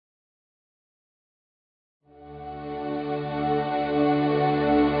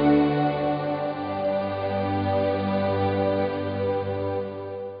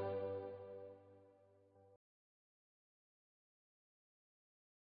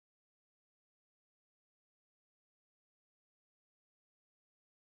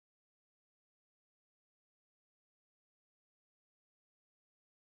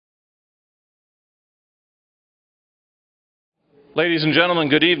Ladies and gentlemen,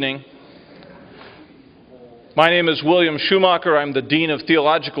 good evening. My name is William Schumacher. I'm the Dean of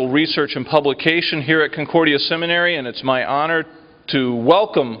Theological Research and Publication here at Concordia Seminary, and it's my honor to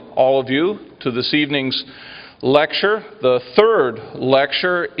welcome all of you to this evening's lecture, the third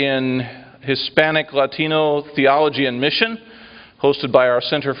lecture in Hispanic Latino Theology and Mission, hosted by our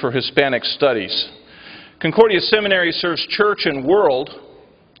Center for Hispanic Studies. Concordia Seminary serves church and world,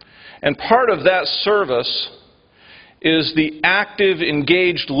 and part of that service is the active,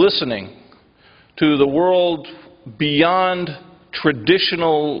 engaged listening to the world beyond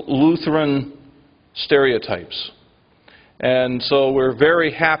traditional Lutheran stereotypes. And so we're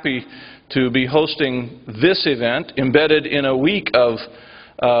very happy to be hosting this event, embedded in a week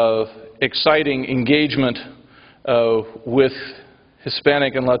of exciting engagement with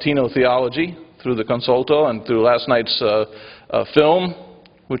Hispanic and Latino theology through the Consulto and through last night's film,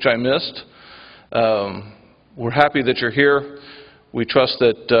 which I missed. We're happy that you're here. We trust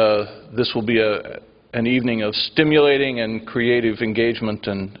that this will be an evening of stimulating and creative engagement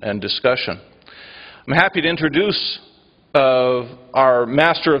and discussion. I'm happy to introduce our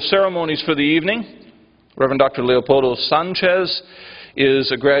Master of Ceremonies for the evening. Reverend Dr. Leopoldo Sanchez is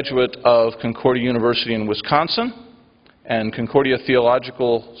a graduate of Concordia University in Wisconsin and Concordia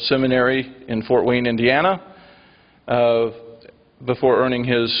Theological Seminary in Fort Wayne, Indiana, before earning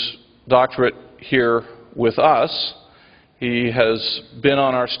his doctorate here with us. He has been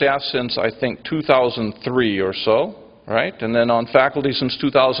on our staff since, I think, 2003 or so, right? And then on faculty since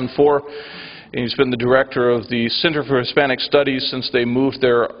 2004. He's been the director of the Center for Hispanic Studies since they moved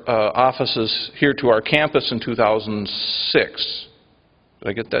their offices here to our campus in 2006. Did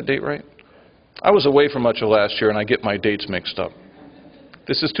I get that date right? I was away for much of last year, and I get my dates mixed up.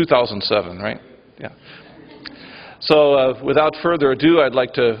 This is 2007, right? Yeah. So without further ado, I'd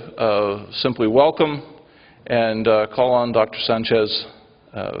like to simply welcome and call on Dr. Sanchez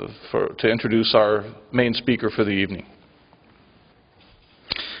to introduce our main speaker for the evening.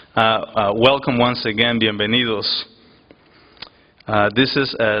 Welcome once again, bienvenidos. This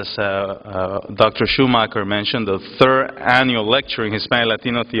is, as Dr. Schumacher mentioned, the third annual lecture in Hispanic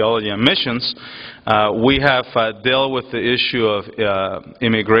Latino Theology and Missions. We have dealt with the issue of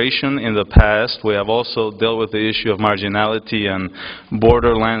immigration in the past. We have also dealt with the issue of marginality and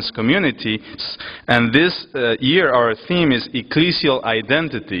borderlands communities. And this year our theme is ecclesial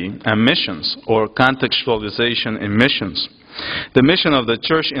identity and missions, or contextualization in missions. The mission of the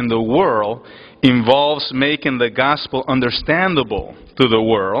church in the world involves making the gospel understandable to the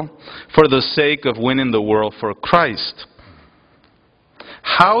world for the sake of winning the world for Christ.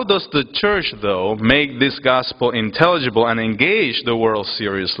 How does the church, though, make this gospel intelligible and engage the world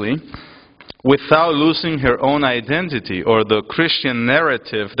seriously without losing her own identity or the Christian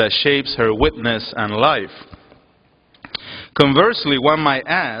narrative that shapes her witness and life? Conversely, one might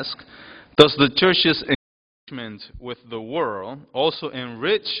ask, does the church's engagement with the world also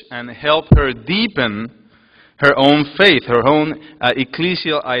enrich and help her deepen her own faith, her own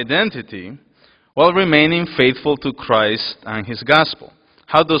ecclesial identity, while remaining faithful to Christ and His gospel?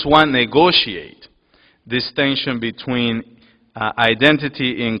 How does one negotiate this tension between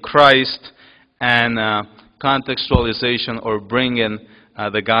identity in Christ and contextualization, or bringing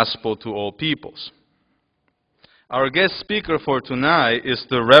the gospel to all peoples? Our guest speaker for tonight is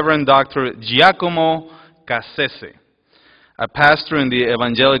the Reverend Dr. Giácomo Cassese, a pastor in the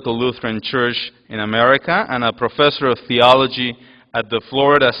Evangelical Lutheran Church in America and a professor of theology at the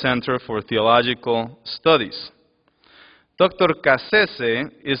Florida Center for Theological Studies. Dr.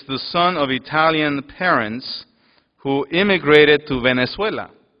 Cassese is the son of Italian parents who immigrated to Venezuela.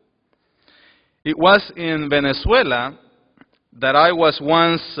 It was in Venezuela that I was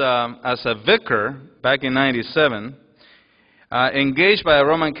once, as a vicar, back in '97, engaged by a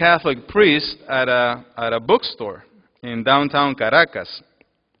Roman Catholic priest at a bookstore in downtown Caracas.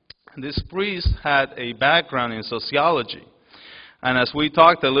 This priest had a background in sociology. And as we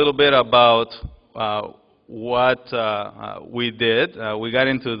talked a little bit about what we did, we got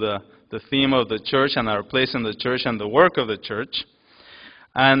into the theme of the church and our place in the church and the work of the church.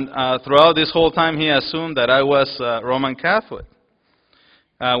 And throughout this whole time, he assumed that I was Roman Catholic.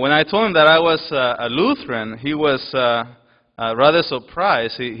 When I told him that I was a Lutheran, he was rather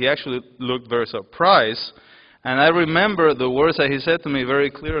surprised. He actually looked very surprised. And I remember the words that he said to me very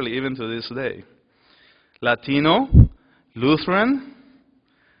clearly, even to this day. Latino, Lutheran,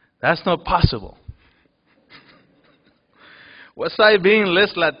 that's not possible. Was I being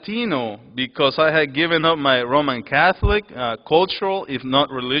less Latino because I had given up my Roman Catholic, cultural, if not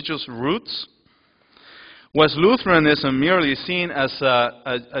religious roots? Was Lutheranism merely seen as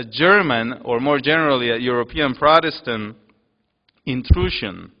a German, or more generally a European Protestant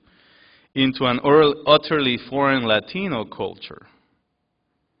intrusion into an utterly foreign Latino culture.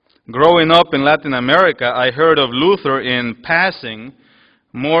 Growing up in Latin America, I heard of Luther in passing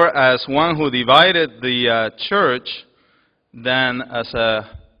more as one who divided the church than as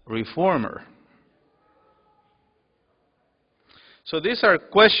a reformer. So these are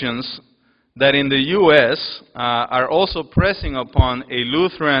questions that in the U.S. Are also pressing upon a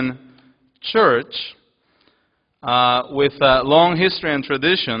Lutheran church with a long history and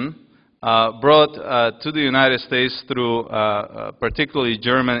tradition brought to the United States through particularly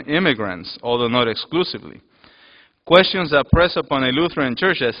German immigrants, although not exclusively. Questions that press upon a Lutheran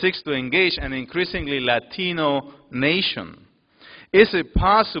church that seeks to engage an increasingly Latino nation. Is it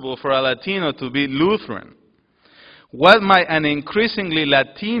possible for a Latino to be Lutheran? What might an increasingly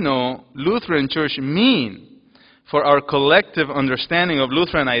Latino Lutheran church mean for our collective understanding of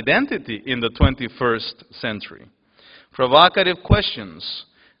Lutheran identity in the 21st century? Provocative questions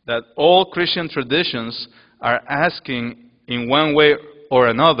that all Christian traditions are asking in one way or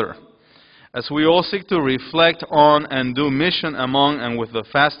another, as we all seek to reflect on and do mission among and with the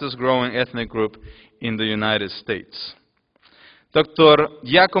fastest growing ethnic group in the United States. Dr.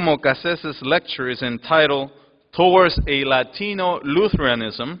 Giácomo Cassese's lecture is entitled Towards a Latino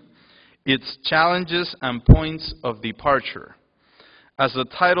Lutheranism, Its Challenges and Points of Departure. As the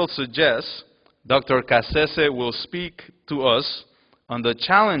title suggests, Dr. Cassese will speak to us on the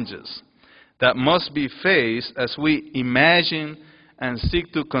challenges that must be faced as we imagine and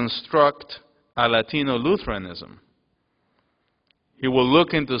seek to construct a Latino Lutheranism. He will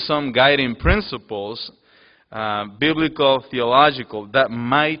look into some guiding principles, biblical, theological, that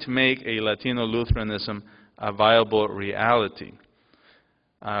might make a Latino Lutheranism a viable reality.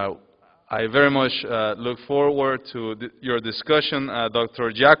 I very much look forward to your discussion,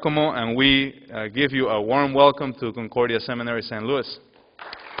 Dr. Giacomo, and we give you a warm welcome to Concordia Seminary, St. Louis.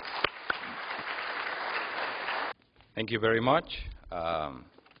 Thank you very much,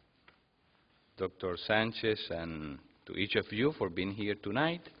 Dr. Sanchez, and to each of you for being here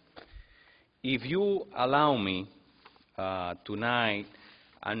tonight. If you allow me, tonight,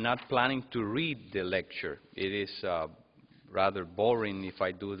 I'm not planning to read the lecture. It is rather boring if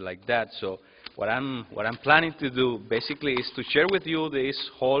I do it like that. So what I'm planning to do basically is to share with you this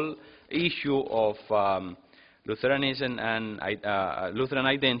whole issue of Lutheranism and Lutheran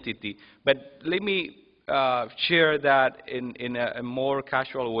identity. But let me share that in a more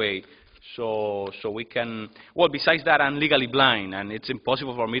casual way, so we can. Well, besides that, I'm legally blind, and it's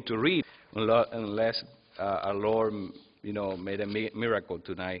impossible for me to read unless our Lord, made a miracle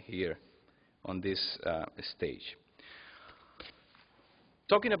tonight here on this stage.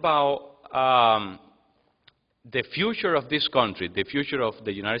 Talking about the future of this country, the future of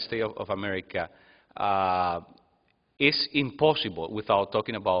the United States of America, is impossible without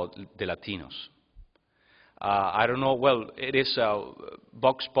talking about the Latinos. I don't know. Well, it is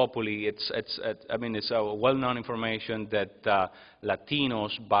vox populi. It's a well-known information that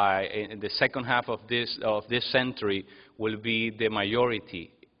Latinos in the second half of this century will be the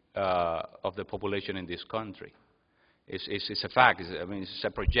majority of the population in this country. It's a fact. It's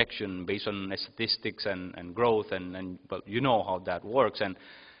a projection based on statistics and growth, and but you know how that works. And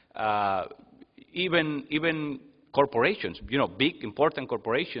even corporations, big important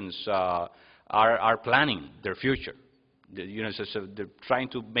corporations. Are planning their future. So they're trying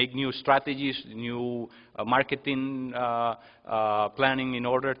to make new strategies, new marketing planning in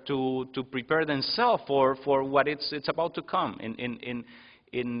order to prepare themselves for what it's about to come in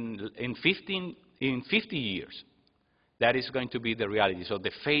 50 years. That is going to be the reality. So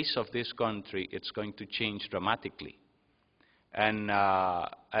the face of this country, it's going to change dramatically. And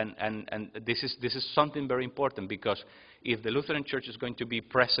this is something very important, because if the Lutheran Church is going to be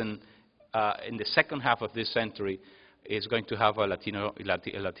present in the second half of this century, is going to have a Latino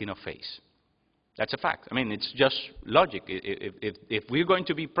face. That's a fact. It's just logic. If we're going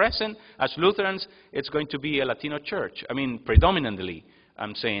to be present as Lutherans, it's going to be a Latino church. Predominantly,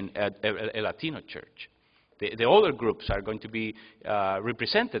 I'm saying a Latino church. The other groups are going to be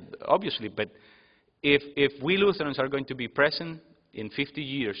represented, obviously, but if we Lutherans are going to be present in 50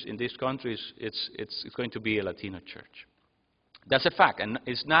 years in this country, it's going to be a Latino church. That's a fact, and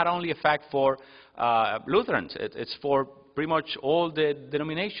it's not only a fact for Lutherans. It's for pretty much all the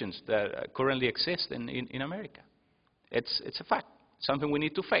denominations that currently exist in America. It's a fact, something we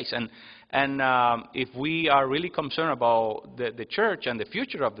need to face. And if we are really concerned about the church and the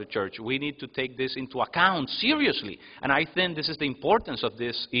future of the church, we need to take this into account seriously. And I think this is the importance of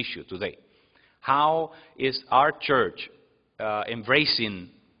this issue today. How is our church embracing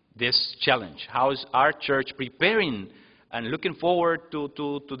this challenge? How is our church preparing and looking forward to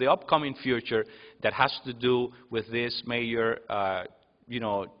the upcoming future that has to do with this major,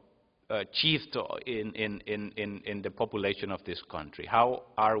 shift in the population of this country. How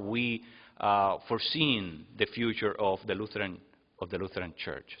are we foreseeing the future of the Lutheran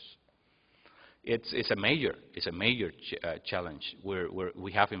churches? It's a major challenge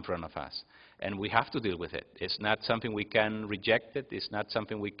we have in front of us, and we have to deal with it. It's not something we can reject. It's not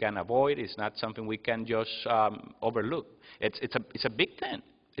something we can avoid. It's not something we can just overlook. It's a big thing.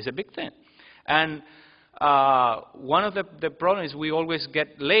 It's a big thing, and one of the problems is we always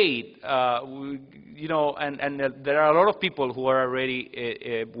get late, and there are a lot of people who are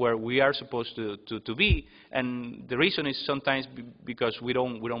already where we are supposed to be, and the reason is sometimes because we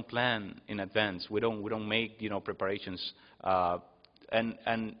don't plan in advance. We don't make preparations,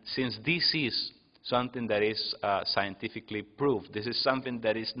 and since this is something that is scientifically proved, this is something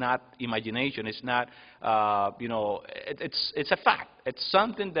that is not imagination. It's not it's a fact. It's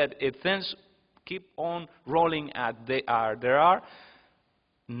something that if things keep on rolling as they are,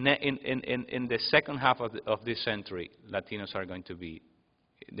 in the second half of this century, Latinos are going to be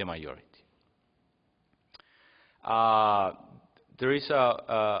the majority. There is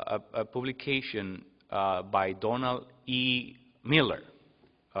a publication by Donald E. Miller,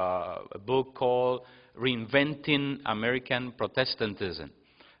 a book called Reinventing American Protestantism.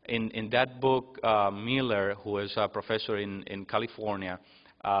 In that book, Miller, who is a professor in California,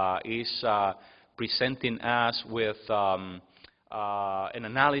 is presenting us with an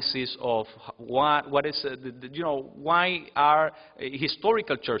analysis of what is why are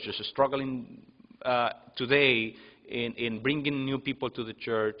historical churches struggling today in bringing new people to the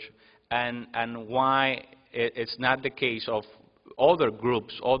church, and why it's not the case of other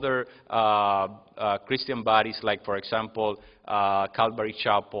groups, other Christian bodies, like, for example, Calvary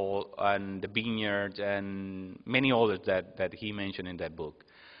Chapel and the Vineyard and many others that he mentioned in that book.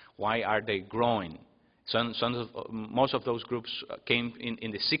 Why are they growing? Most of those groups came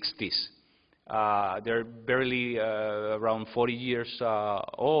in the 60s. They're barely around 40 years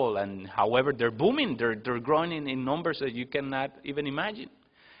old, and however, they're booming. They're growing in numbers that you cannot even imagine.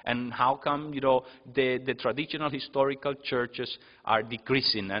 And how come, the traditional historical churches are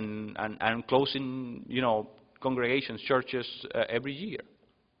decreasing and closing, congregations, churches every year?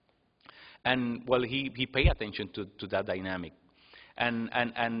 And, well, he paid attention to that dynamic. And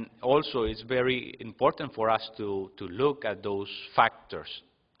also it's very important for us to look at those factors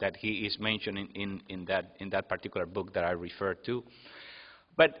that he is mentioning in that particular book that I referred to.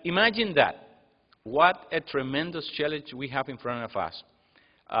 But imagine that. What a tremendous challenge we have in front of us.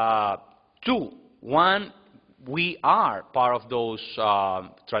 Two, one, we are part of those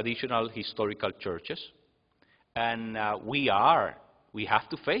traditional historical churches, and we have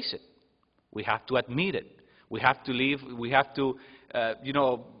to face it. We have to admit it. We have to live. We have to,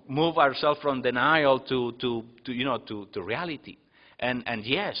 move ourselves from denial to reality. And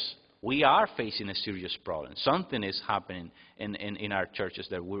yes, we are facing a serious problem. Something is happening in our churches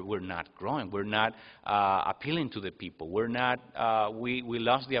that we're not growing. We're not appealing to the people. We're not. We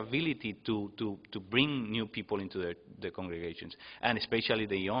lost the ability to bring new people into the congregations, and especially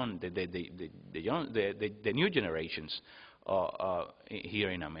the new generations here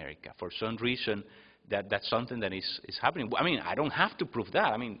in America. For some reason, that's something that is happening. I mean, I don't have to prove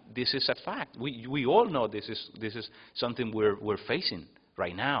that. I mean, this is a fact. We all know this is something we're facing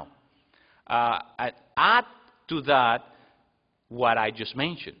right now. Add to that what I just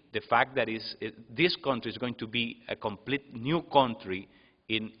mentioned, the fact that this country is going to be a complete new country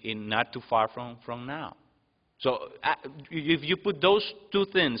in not too far from now. So if you put those two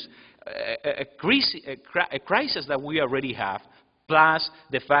things, a crisis that we already have, plus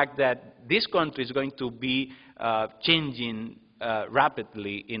the fact that this country is going to be changing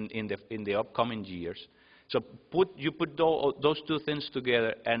rapidly in the upcoming years. So you put those two things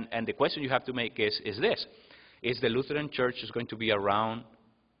together, and the question you have to make is this. Is the Lutheran Church going to be around,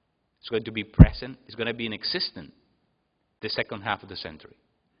 it's going to be present, it's going to be in existence the second half of the century?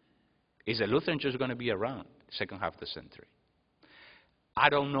 Is the Lutheran Church going to be around the second half of the century? I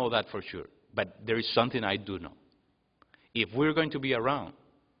don't know that for sure, but there is something I do know. If we're going to be around,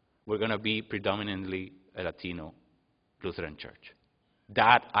 we're going to be predominantly a Latino Lutheran church.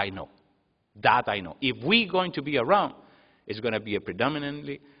 That I know. That I know. If we're going to be around, it's going to be a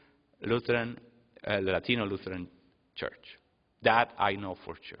predominantly Lutheran, Latino Lutheran church. That I know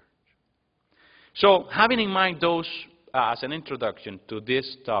for sure. So having in mind those as an introduction to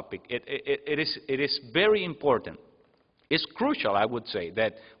this topic, it is very important. It's crucial, I would say,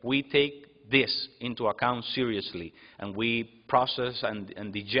 that we take this into account seriously, and we process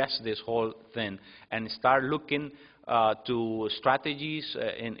and digest this whole thing and start looking to strategies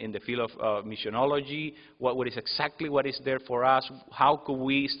in the field of missionology, what is exactly what is there for us, how could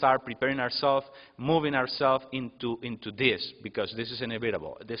we start preparing ourselves, moving ourselves into this, because this is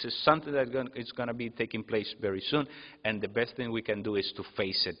inevitable. This is something that is going to be taking place very soon, and the best thing we can do is to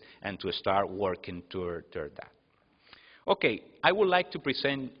face it and to start working toward that. Okay, I would like to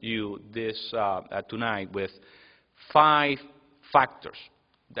present you this tonight with 5 factors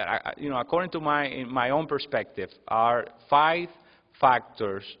that, according to my own perspective, are 5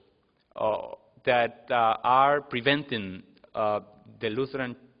 factors that are preventing the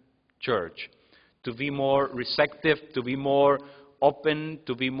Lutheran Church to be more receptive, to be more open,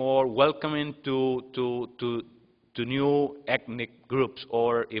 to be more welcoming to new ethnic groups,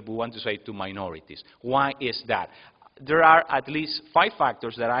 or if we want to say to minorities. Why is that? There are at least 5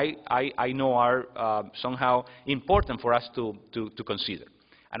 factors that I know are somehow important for us to consider.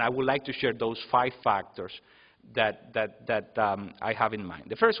 And I would like to share those 5 factors that I have in mind.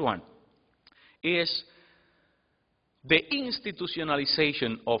 The first one is the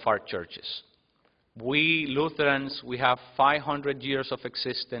institutionalization of our churches. We Lutherans, we have 500 years of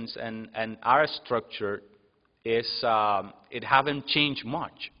existence, and our structure is, it hasn't changed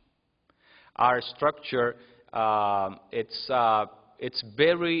much. Our structure, it's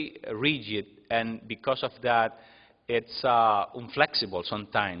very rigid, and because of that, it's inflexible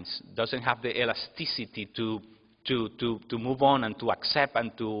sometimes, doesn't have the elasticity to move on and to accept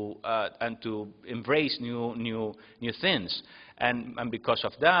and to embrace new things. And because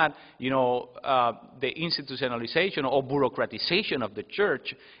of that, the institutionalization or bureaucratization of the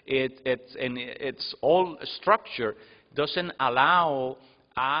church, its whole structure doesn't allow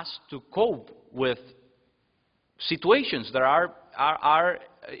us to cope with situations that are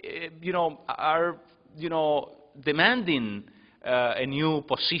demanding a new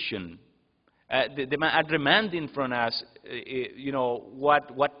position, are demanding from us,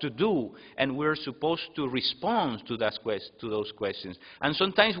 what to do, and we're supposed to respond to those questions. And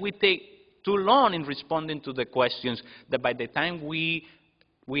sometimes we take too long in responding to the questions that by the time we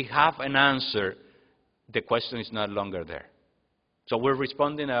have an answer, the question is no longer there. So we're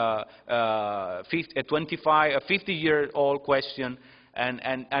responding a 50-year-old question,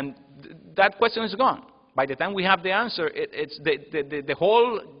 and that question is gone. By the time we have the answer, it's the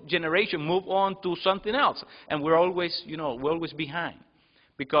whole generation move on to something else, and we're always behind,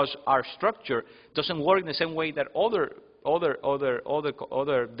 because our structure doesn't work in the same way that other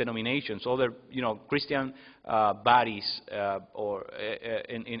denominations, other Christian bodies or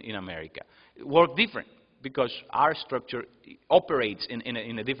in America work different, because our structure operates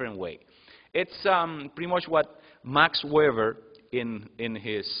in a different way. It's pretty much what Max Weber, in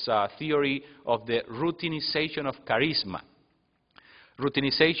his theory of the routinization of charisma.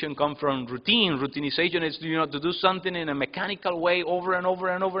 Routinization comes from routine. Routinization is to do something in a mechanical way over and over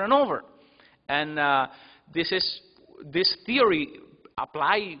and over and over. And this theory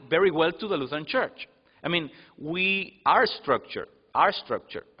applies very well to the Lutheran Church. I mean, our structure as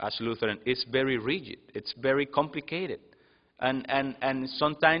Lutheran is very rigid. It's very complicated. And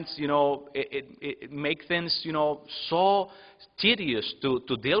sometimes, it makes things, so tedious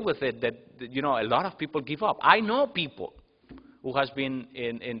to deal with it that, a lot of people give up. I know people who has been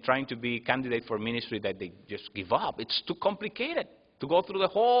in trying to be candidate for ministry that they just give up. It's too complicated to go through the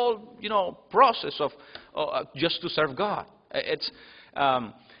whole, process of just to serve God.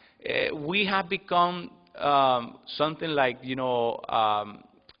 We have become something like,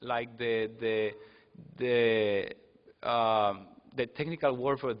 like the technical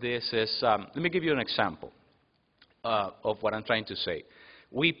word for this is, let me give you an example of what I'm trying to say.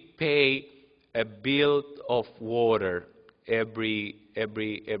 We pay a bill of water every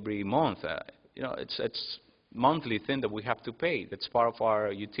month. It's monthly thing that we have to pay. That's part of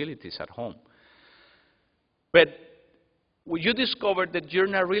our utilities at home. But you discover that you're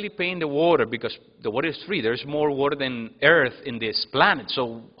not really paying the water, because the water is free. There's more water than earth in this planet.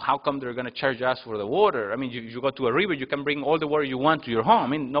 So how come they're going to charge us for the water? I mean, you go to a river, you can bring all the water you want to your home. I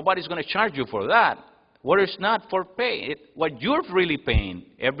mean, nobody's going to charge you for that. Water is not for pay. What you're really paying,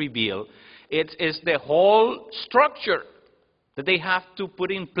 every bill, is the whole structure that they have to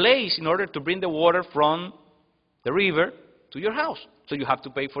put in place in order to bring the water from the river to your house. So you have to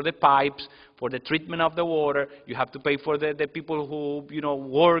pay for the pipes, for the treatment of the water. You have to pay for the people who,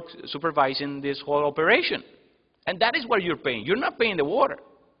 work supervising this whole operation. And that is what you're paying. You're not paying the water.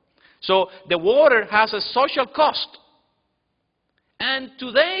 So the water has a social cost. And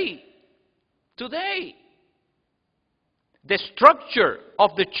today, the structure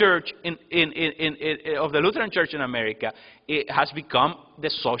of the church of the Lutheran Church in America, it has become the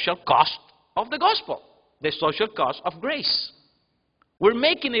social cost of the gospel. the social cost of grace. We're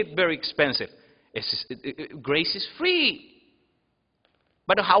making it very expensive. Grace is free.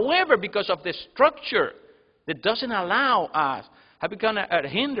 But however, because of the structure that doesn't allow us, have become a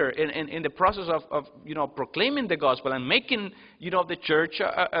hinder in the process of proclaiming the gospel and making the church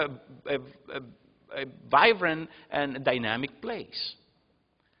a vibrant and dynamic place.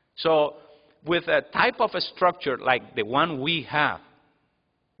 So with a type of a structure like the one we have,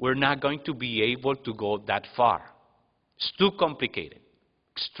 we're not going to be able to go that far. It's too complicated,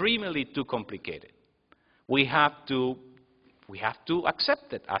 extremely too complicated. We have to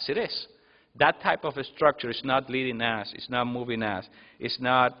accept it as it is. That type of a structure is not leading us, it's not moving us, it's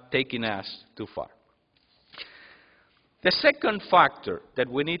not taking us too far. The second factor that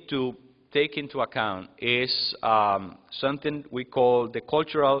we need to take into account is something we call the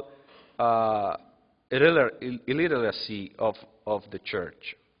cultural illiteracy of the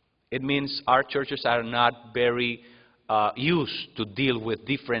church. It means our churches are not very used to deal with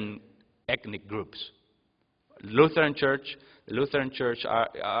different ethnic groups. The Lutheran Church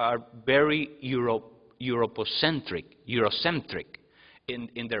are very Eurocentric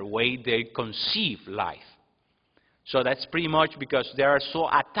in their way they conceive life. So that's pretty much because they are so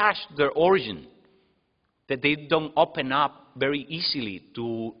attached to their origin that they don't open up very easily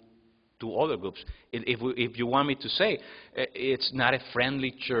to other groups. If you want me to say, it's not a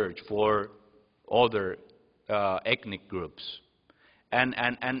friendly church for other ethnic groups. And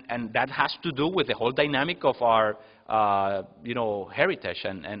that has to do with the whole dynamic of our heritage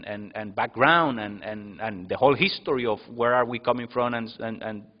and background and the whole history of where are we coming from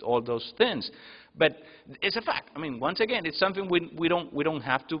and all those things. But it's a fact. I mean, once again, it's something we don't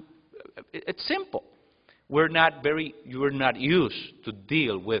have to. It's simple. We're not used to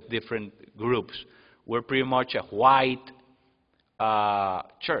deal with different groups. We're pretty much a white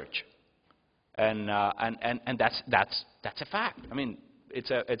church, and that's a fact. I mean,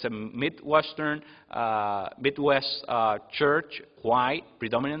 it's a Midwest church, white,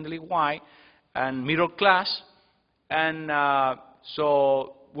 predominantly white, and middle class, and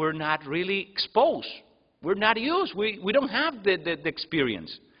so we're not really exposed. We're not used. We don't have the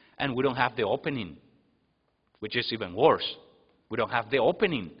experience, and we don't have the opening, which is even worse. We don't have the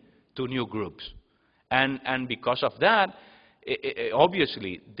opening to new groups, and because of that,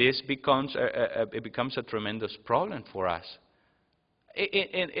 obviously this becomes a tremendous problem for us.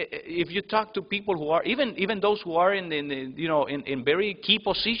 If you talk to people who are even those who are in very key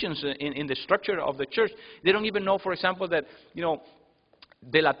positions in the structure of the church, they don't even know, for example, that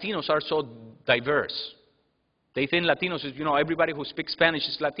the Latinos are so diverse. They think Latinos is everybody who speaks Spanish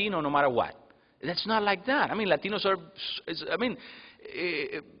is Latino no matter what. That's not like that. I mean, Latinos are.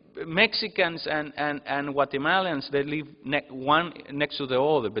 Mexicans and Guatemalans, they live one next to the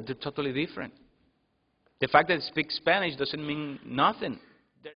other, but they're totally different. The fact that they speak Spanish doesn't mean nothing.